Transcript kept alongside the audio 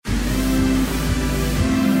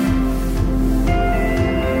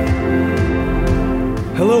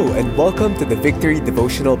and welcome to the Victory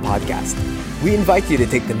Devotional Podcast. We invite you to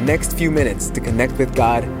take the next few minutes to connect with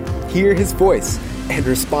God, hear His voice, and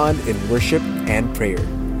respond in worship and prayer.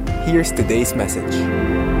 Here's today's message.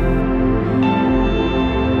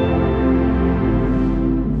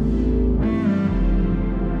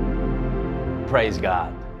 Praise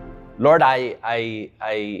God. Lord, I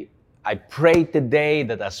pray today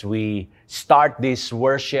that as we start this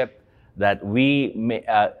worship, that we may,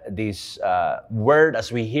 this word,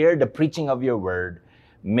 as we hear the preaching of your word,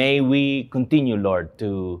 may we continue, Lord,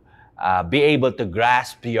 to be able to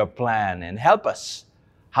grasp your plan and help us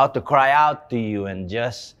how to cry out to you and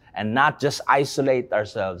not just isolate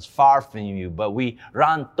ourselves far from you, but we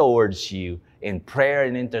run towards you in prayer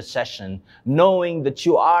and intercession, knowing that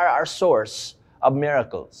you are our source of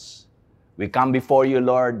miracles. We come before you,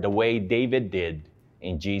 Lord, the way David did,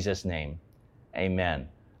 in Jesus' name. Amen.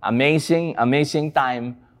 Amazing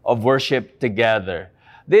time of worship together.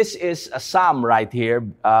 This is a psalm right here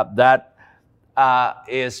that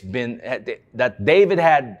David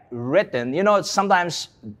had written. You know, sometimes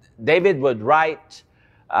David would write,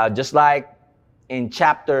 just like in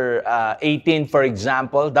chapter 18, for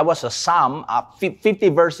example, that was a psalm, a 50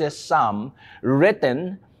 verses psalm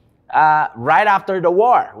written right after the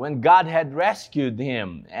war, when God had rescued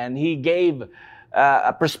him, and he gave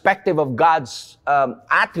a perspective of God's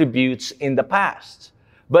attributes in the past.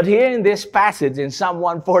 But here in this passage, in Psalm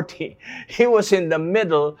 140, he was in the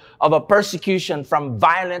middle of a persecution from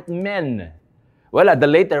violent men. Well, at the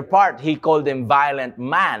later part, he called him violent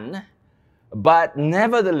man, but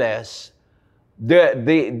nevertheless,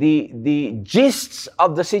 the gist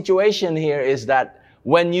of the situation here is that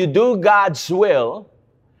when you do God's will,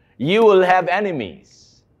 you will have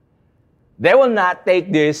enemies. They will not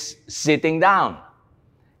take this sitting down.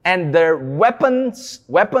 And their weapons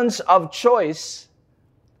of choice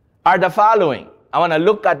are the following. I want to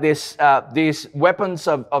look at these weapons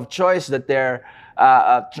of choice that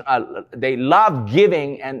they love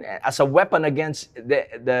giving and as a weapon against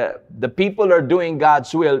the people who are doing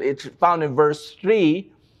God's will. It's found in verse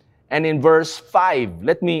 3 and in verse 5.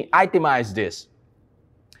 Let me itemize this.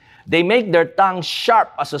 They make their tongue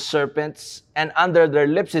sharp as a serpent's, and under their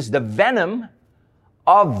lips is the venom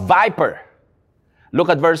of viper. Look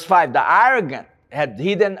at verse 5. The arrogant had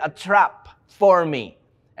hidden a trap for me,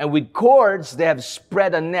 and with cords they have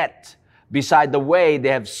spread a net. Beside the way they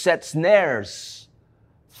have set snares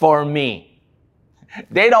for me.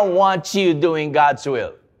 They don't want you doing God's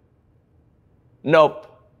will. Nope.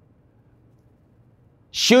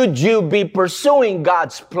 Should you be pursuing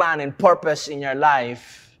God's plan and purpose in your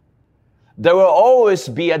life, there will always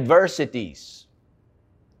be adversities.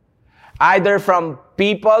 Either from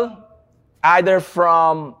people, either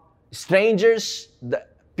from strangers,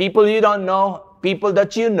 people you don't know, people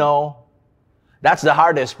that you know. That's the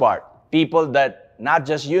hardest part. People that not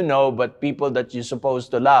just you know, but people that you're supposed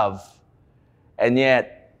to love. And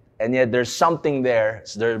yet there's something there.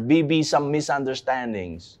 There may be some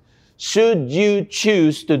misunderstandings. Should you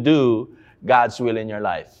choose to do God's will in your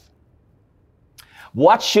life?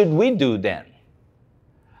 What should we do then?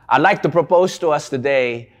 I'd like to propose to us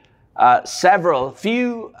today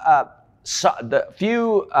few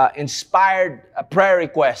inspired prayer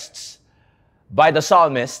requests by the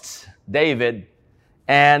psalmist David.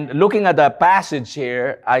 And looking at the passage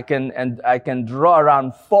here, I can draw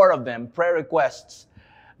around 4 of them, prayer requests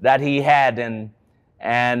that he had, and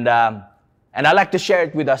I'd like to share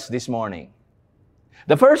it with us this morning.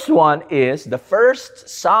 The first one is the first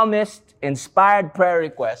psalmist inspired prayer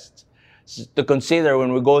request to consider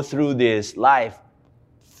when we go through this life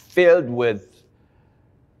filled with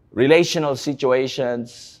relational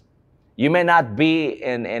situations. You may not be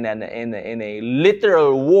in a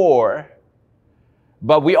literal war,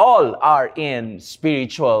 but we all are in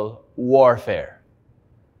spiritual warfare.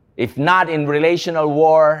 If not in relational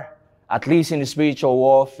war, at least in spiritual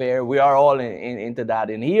warfare, we are all into that.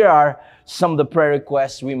 And here are some of the prayer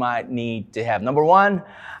requests we might need to have. Number 1,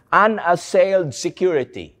 unassailed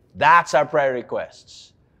security. That's our prayer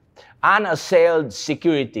requests. Unassailed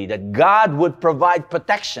security, that God would provide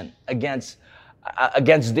protection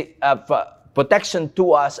protection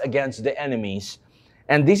to us against the enemies.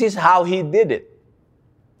 And this is how he did it.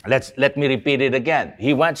 Let me repeat it again.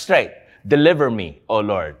 He went straight. Deliver me, O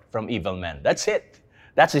Lord, from evil men. That's it.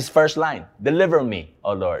 That's his first line. Deliver me,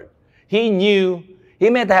 O Lord. He knew he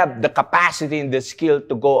might have the capacity and the skill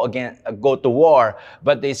to go to war,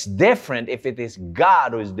 but it's different if it is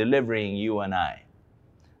God who is delivering you and I.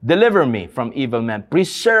 Deliver me from evil men.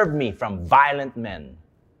 Preserve me from violent men.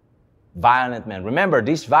 Violent men. Remember,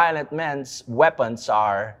 these violent men's weapons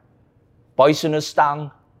are poisonous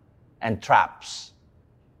tongue and traps.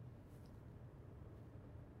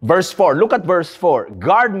 Verse 4, look at verse 4.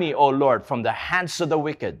 Guard me, O Lord, from the hands of the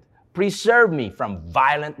wicked. Preserve me from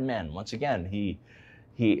violent men. Once again,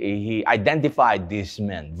 he identified these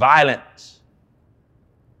men, violent,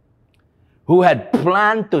 who had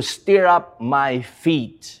planned to stir up my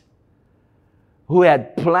feet. Who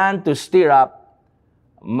had planned to stir up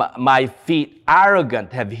my feet.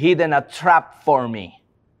 Arrogant have hidden a trap for me.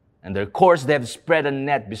 And their course they have spread a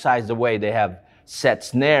net besides the way they have set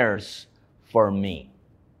snares for me.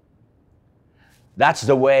 That's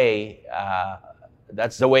the way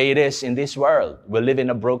it is in this world. We live in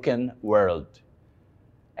a broken world.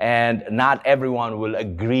 And not everyone will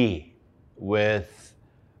agree with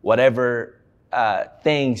whatever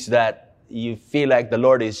things that you feel like the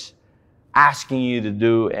Lord is asking you to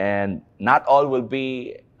do, and not all will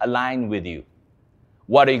be aligned with you.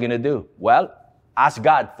 What are you going to do? Well, ask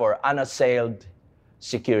God for unassailed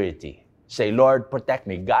security. Say, Lord, protect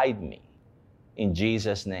me, guide me in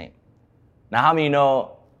Jesus' name. Now, how many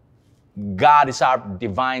know God is our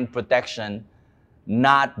divine protection,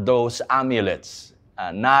 not those amulets,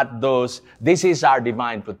 not those. This is our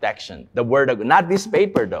divine protection. The Word of God, not this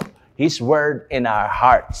paper though. His Word in our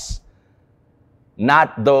hearts,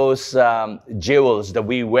 not those jewels that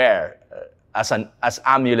we wear as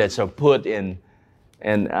amulets or put in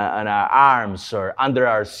our arms or under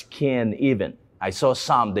our skin even. I saw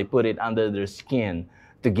some, they put it under their skin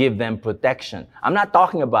to give them protection. I'm not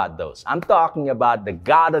talking about those. I'm talking about the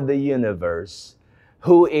God of the universe,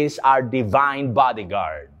 who is our divine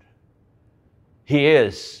bodyguard. He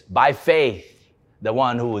is, by faith, the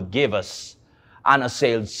one who would give us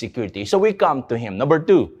unassailed security. So we come to Him. Number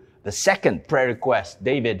 2, the second prayer request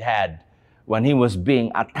David had when he was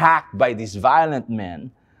being attacked by these violent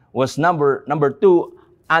men was number 2,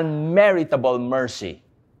 unmeritable mercy.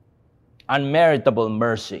 Unmeritable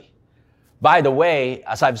mercy. By the way,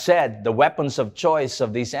 as I've said, the weapons of choice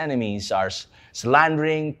of these enemies are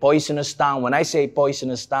slandering, poisonous tongue. When I say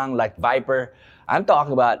poisonous tongue, like viper, I'm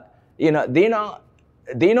talking about, do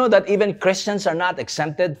you know that even Christians are not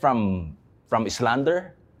exempted from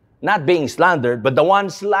slander? Not being slandered, but the one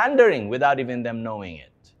slandering without even them knowing it.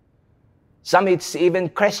 Some it's even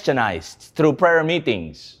Christianized through prayer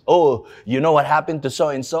meetings. Oh, you know what happened to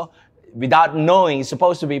so-and-so? Without knowing, it's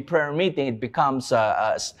supposed to be prayer meeting, it becomes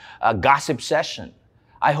a gossip session.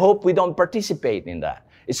 I hope we don't participate in that.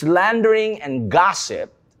 Slandering and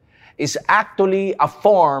gossip is actually a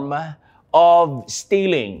form of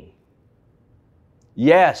stealing.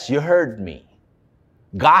 Yes, you heard me.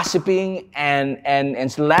 Gossiping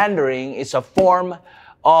and slandering is a form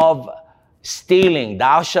of stealing.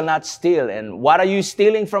 Thou shalt not steal. And what are you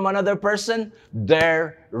stealing from another person?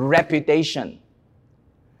 Their reputation.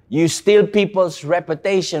 You steal people's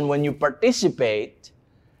reputation when you participate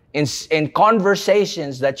in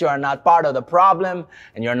conversations that you are not part of the problem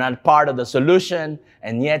and you're not part of the solution,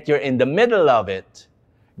 and yet you're in the middle of it.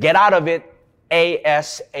 Get out of it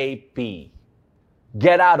ASAP.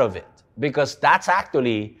 Get out of it, because that's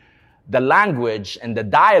actually the language and the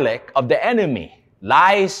dialect of the enemy.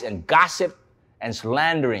 Lies and gossip and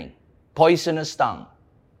slandering, poisonous tongue.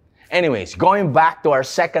 Anyways, going back to our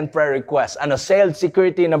second prayer request, unassailed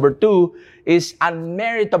security number 2 is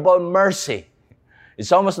unmeritable mercy.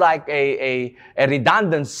 It's almost like a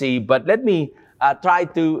redundancy, but let me try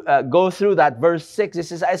to go through that. Verse 6, it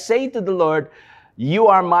says, I say to the Lord, you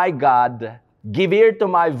are my God. Give ear to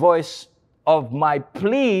my voice of my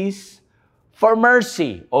pleas for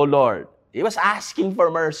mercy, O Lord. He was asking for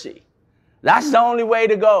mercy. That's the only way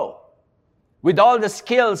to go. With all the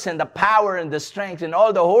skills and the power and the strength and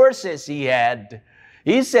all the horses he had,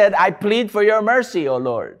 he said, I plead for your mercy, O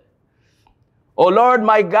Lord. O Lord,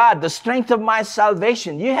 my God, the strength of my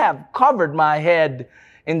salvation, you have covered my head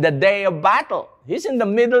in the day of battle. He's in the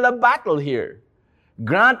middle of battle here.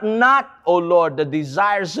 Grant not, O Lord, the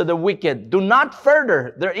desires of the wicked. Do not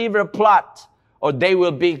further their evil plot, or they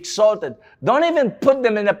will be exalted. Don't even put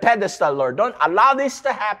them in a pedestal, Lord. Don't allow this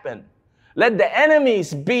to happen. Let the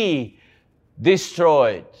enemies be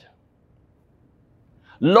destroyed.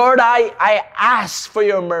 Lord, I ask for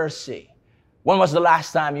your mercy. When was the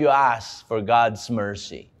last time you asked for God's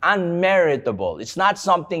mercy? Unmeritable. It's not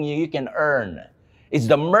something you can earn. It's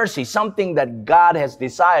the mercy, something that God has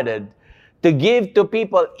decided to give to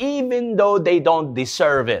people even though they don't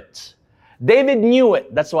deserve it. David knew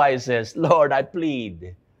it. That's why he says, Lord, I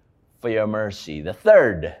plead for your mercy. The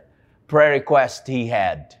third prayer request he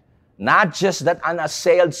had, not just that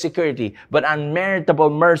unassailed security, but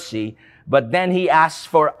unmeritable mercy. But then he asked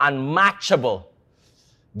for unmatchable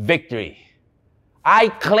victory. I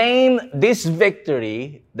claim this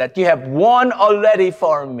victory that you have won already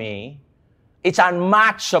for me. It's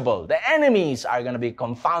unmatchable. The enemies are going to be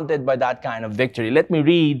confounded by that kind of victory. Let me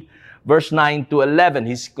read verse 9 to 11.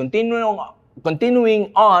 He's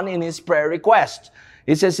continuing on in his prayer request.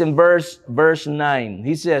 He says in verse 9,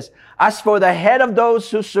 he says, "As for the head of those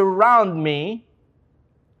who surround me,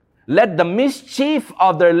 let the mischief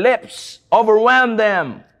of their lips overwhelm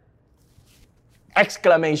them."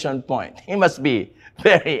 Exclamation point. He must be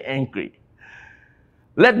very angry.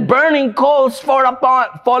 "Let burning coals fall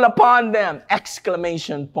upon them."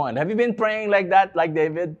 Exclamation point. Have you been praying like that, like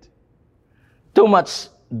David? Too much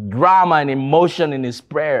drama and emotion in his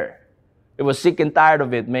prayer. He was sick and tired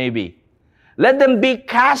of it, maybe. "Let them be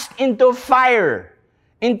cast into fire,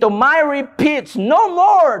 into miry pits, no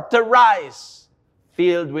more to rise."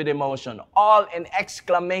 Filled with emotion, all in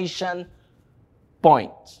exclamation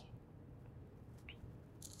point.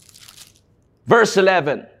 Verse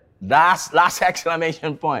 11, last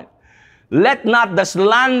exclamation point. "Let not the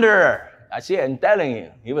slanderer," I see, I'm telling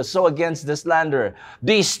you, he was so against the slanderer,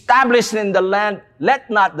 "be established in the land. Let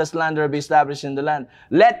not the slanderer be established in the land.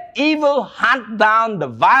 Let evil hunt down the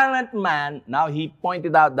violent man." Now he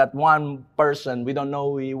pointed out that one person, we don't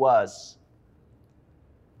know who he was.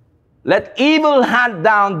 "Let evil hunt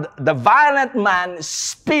down the violent man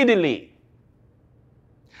speedily."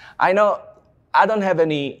 I know, I don't have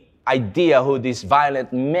any idea who this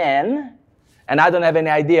violent man, and I don't have any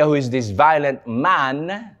idea who is this violent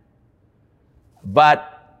man,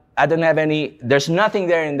 but I don't have any, there's nothing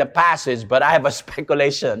there in the passage, but I have a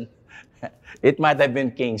speculation. It might have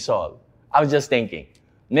been King Saul. I was just thinking,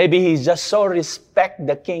 maybe he just so respect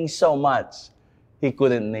the king so much, he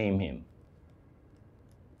couldn't name him.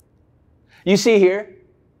 You see here,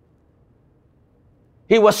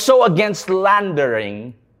 he was so against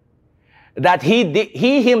slandering that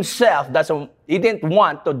he himself he didn't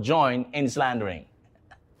want to join in slandering.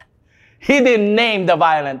 He didn't name the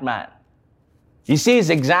violent man. You see his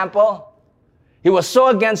example? He was so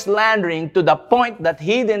against slandering to the point that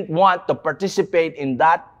he didn't want to participate in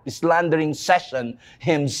that slandering session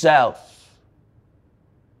himself.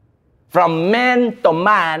 From man to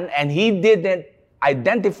man, and he didn't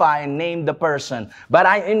identify and name the person. But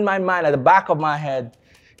in my mind, at the back of my head,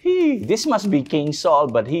 this must be King Saul,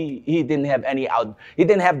 but he didn't have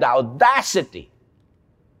the audacity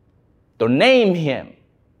to name him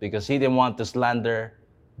because he didn't want to slander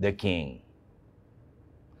the king.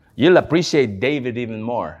 You'll appreciate David even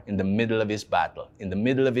more in the middle of his battle, in the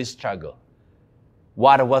middle of his struggle.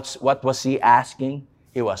 What was he asking?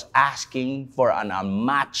 He was asking for an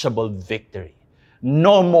unmatchable victory.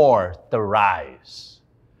 No more to rise.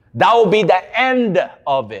 That will be the end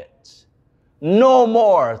of it. No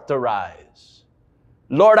more to rise.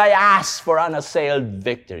 Lord, I ask for unassailed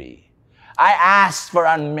victory. I ask for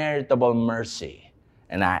unmeritable mercy.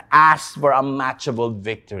 And I ask for unmatchable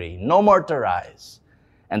victory. No more to rise.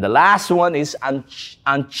 And the last one is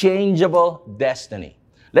unchangeable destiny.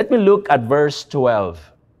 Let me look at verse 12.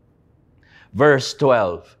 Verse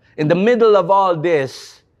 12. In the middle of all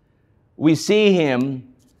this, we see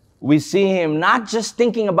him not just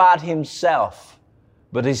thinking about himself,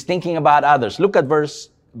 but he's thinking about others. Look at verse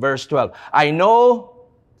 12. "I know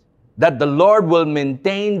that the Lord will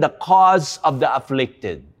maintain the cause of the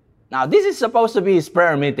afflicted." Now, this is supposed to be his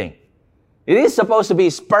prayer meeting. It is supposed to be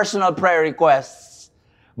his personal prayer requests.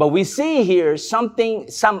 But we see here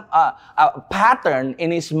a pattern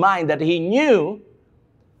in his mind that he knew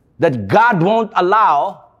that God won't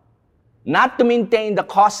allow not to maintain the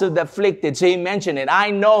cause of the afflicted. So he mentioned it.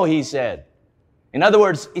 "I know," he said. In other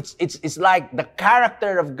words, it's like the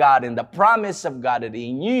character of God and the promise of God that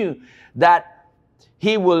he knew that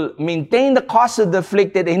he will maintain the cause of the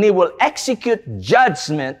afflicted and he will execute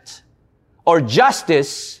judgment or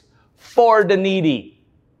justice for the needy.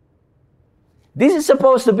 This is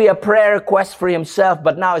supposed to be a prayer request for himself,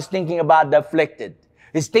 but now he's thinking about the afflicted.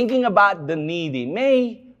 He's thinking about the needy.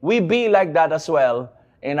 May we be like that as well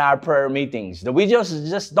in our prayer meetings. That we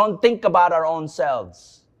just don't think about our own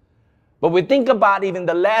selves. But we think about even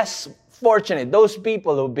the less fortunate, those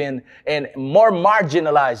people who've been more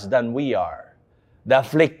marginalized than we are, the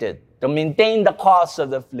afflicted, to maintain the cause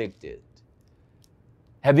of the afflicted.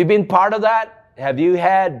 Have you been part of that? Have you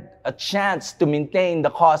had a chance to maintain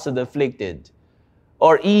the cause of the afflicted?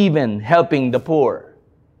 Or even helping the poor?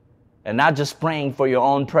 And not just praying for your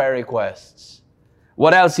own prayer requests.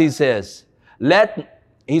 What else he says?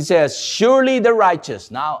 He says, "Surely the righteous."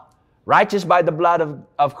 Now, righteous by the blood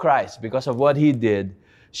of Christ because of what he did.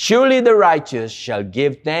 "Surely the righteous shall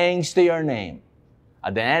give thanks to your name."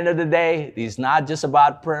 At the end of the day, this is not just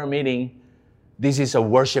about prayer meeting. This is a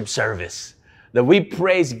worship service that we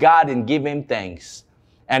praise God and give him thanks.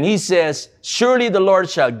 And he says, "Surely the Lord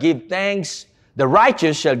shall give thanks The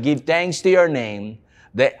righteous shall give thanks to your name.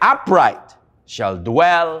 The upright shall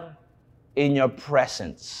dwell in your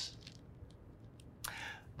presence.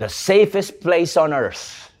 The safest place on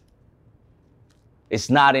earth is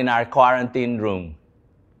not in our quarantine room.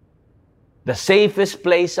 The safest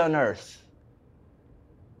place on earth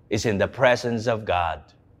is in the presence of God.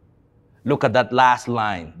 Look at that last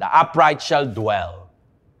line. The upright shall dwell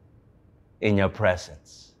in your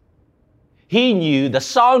presence. He knew, the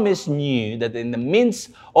psalmist knew, that in the midst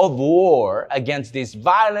of war against these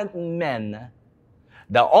violent men,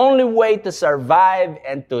 the only way to survive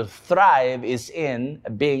and to thrive is in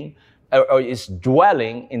is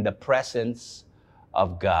dwelling in the presence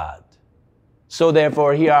of God. So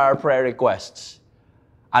therefore, here are our prayer requests.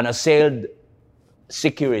 Unassailed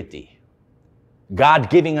security. God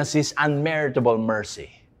giving us His unmeritable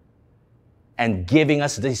mercy and giving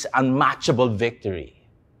us this unmatchable victory.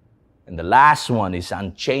 And the last one is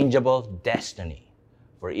unchangeable destiny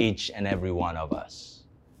for each and every one of us.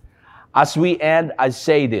 As we end, I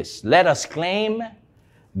say this: let us claim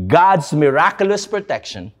God's miraculous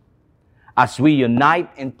protection as we unite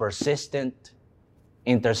in persistent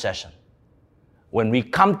intercession. When we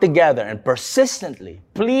come together and persistently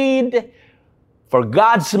plead for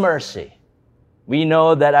God's mercy, we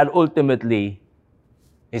know that ultimately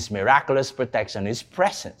His miraculous protection, His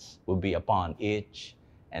presence will be upon each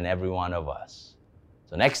and every one of us.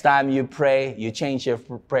 So next time you pray, you change your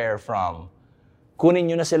prayer from kunin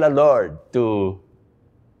nyo na sila, Lord, to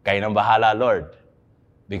kayo nang bahala, Lord.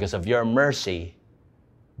 Because of your mercy,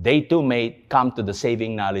 they too may come to the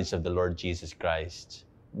saving knowledge of the Lord Jesus Christ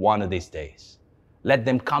one of these days. Let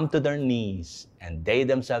them come to their knees and they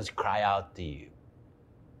themselves cry out to you.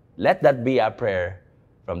 Let that be our prayer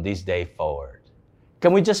from this day forward.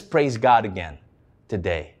 Can we just praise God again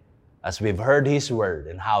today as we've heard His word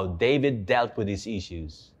and how David dealt with his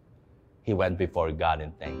issues? He went before God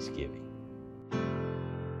in thanksgiving.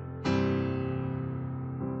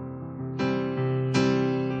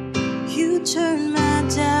 You turn my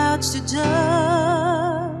doubts to dust.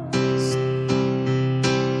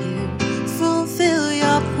 You fulfill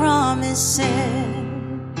your promises.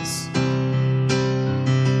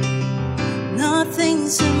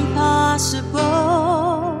 Nothing's impossible,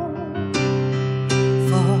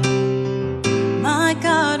 for my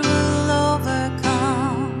God will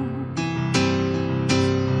overcome.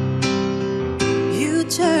 You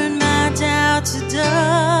turn my doubt to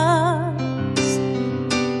dust.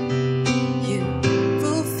 You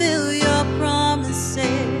fulfill your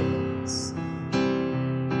promises.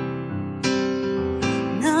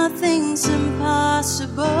 Nothing's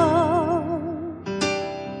impossible.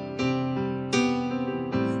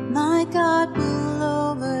 My God will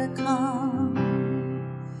overcome.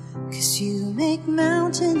 'Cause you make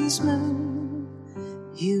mountains move.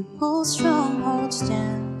 You pull strongholds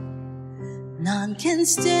down. None can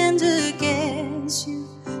stand against you.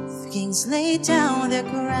 Kings lay down their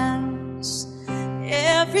crowns.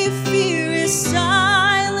 Every fear is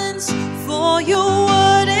silenced, for your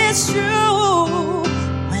word is true.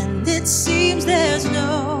 When it seems there's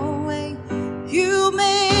no way, you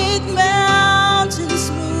make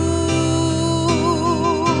mountains move.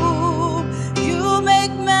 You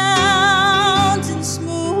make mountains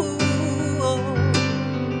move.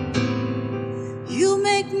 You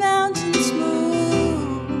make mountains move.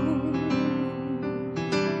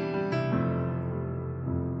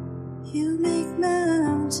 You make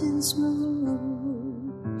mountains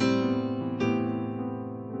move.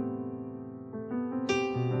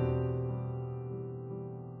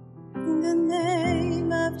 In the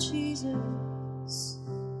name of Jesus.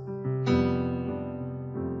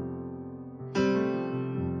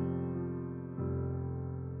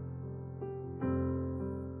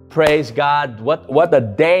 Praise God. What a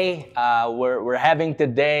day we're having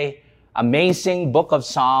today. Amazing book of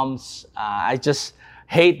Psalms. I just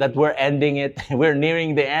hate that we're ending it. We're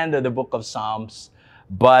nearing the end of the book of Psalms.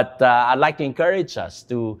 But I'd like to encourage us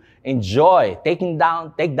to enjoy take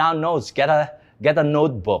down notes. Get a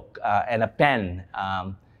notebook and a pen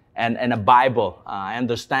and a Bible. I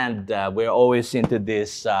understand we're always into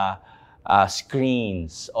this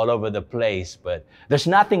screens all over the place, but there's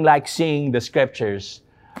nothing like seeing the scriptures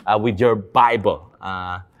with your Bible.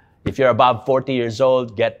 If you're above 40 years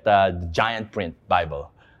old, get the giant print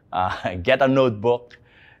Bible. Get a notebook.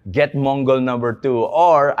 Get Mongol number 2.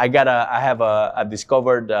 Or I've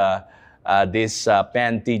discovered this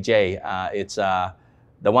pen TJ. It's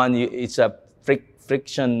the one. It's a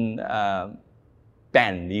friction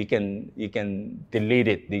pen. You can delete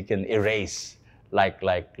it. You can erase like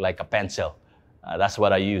a pencil. That's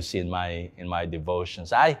what I use in my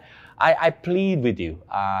devotions. I plead with you.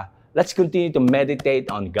 Let's continue to meditate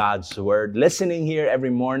on God's Word. Listening here every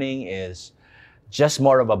morning is just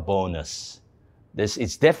more of a bonus.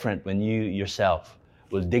 It's different when you yourself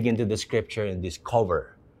will dig into the Scripture and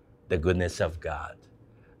discover the goodness of God.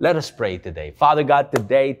 Let us pray today. Father God,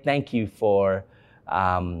 today, thank you for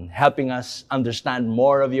helping us understand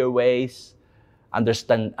more of your ways,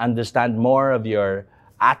 understand more of your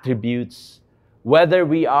attributes, whether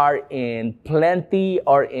we are in plenty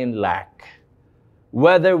or in lack,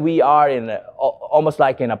 whether we are almost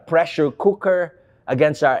like in a pressure cooker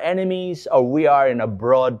against our enemies, or we are in a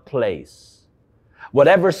broad place.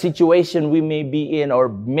 Whatever situation we may be in, or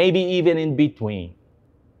maybe even in between,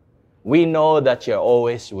 we know that you're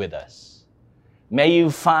always with us. May you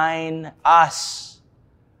find us,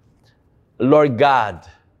 Lord God,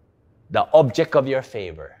 the object of your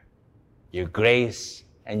favor, your grace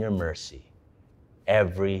and your mercy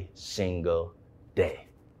every single day.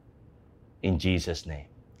 In Jesus' name.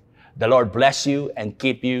 The Lord bless you and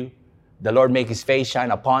keep you. The Lord make his face shine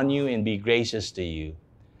upon you and be gracious to you.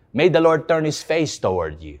 May the Lord turn his face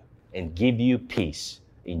toward you and give you peace.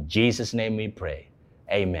 In Jesus' name we pray.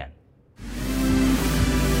 Amen.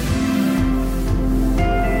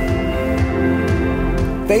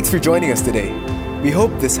 Thanks for joining us today. We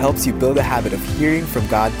hope this helps you build a habit of hearing from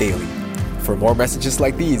God daily. For more messages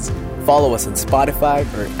like these, follow us on Spotify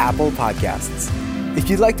or Apple Podcasts. If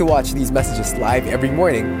you'd like to watch these messages live every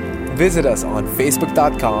morning, visit us on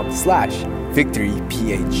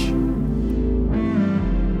facebook.com/victoryph.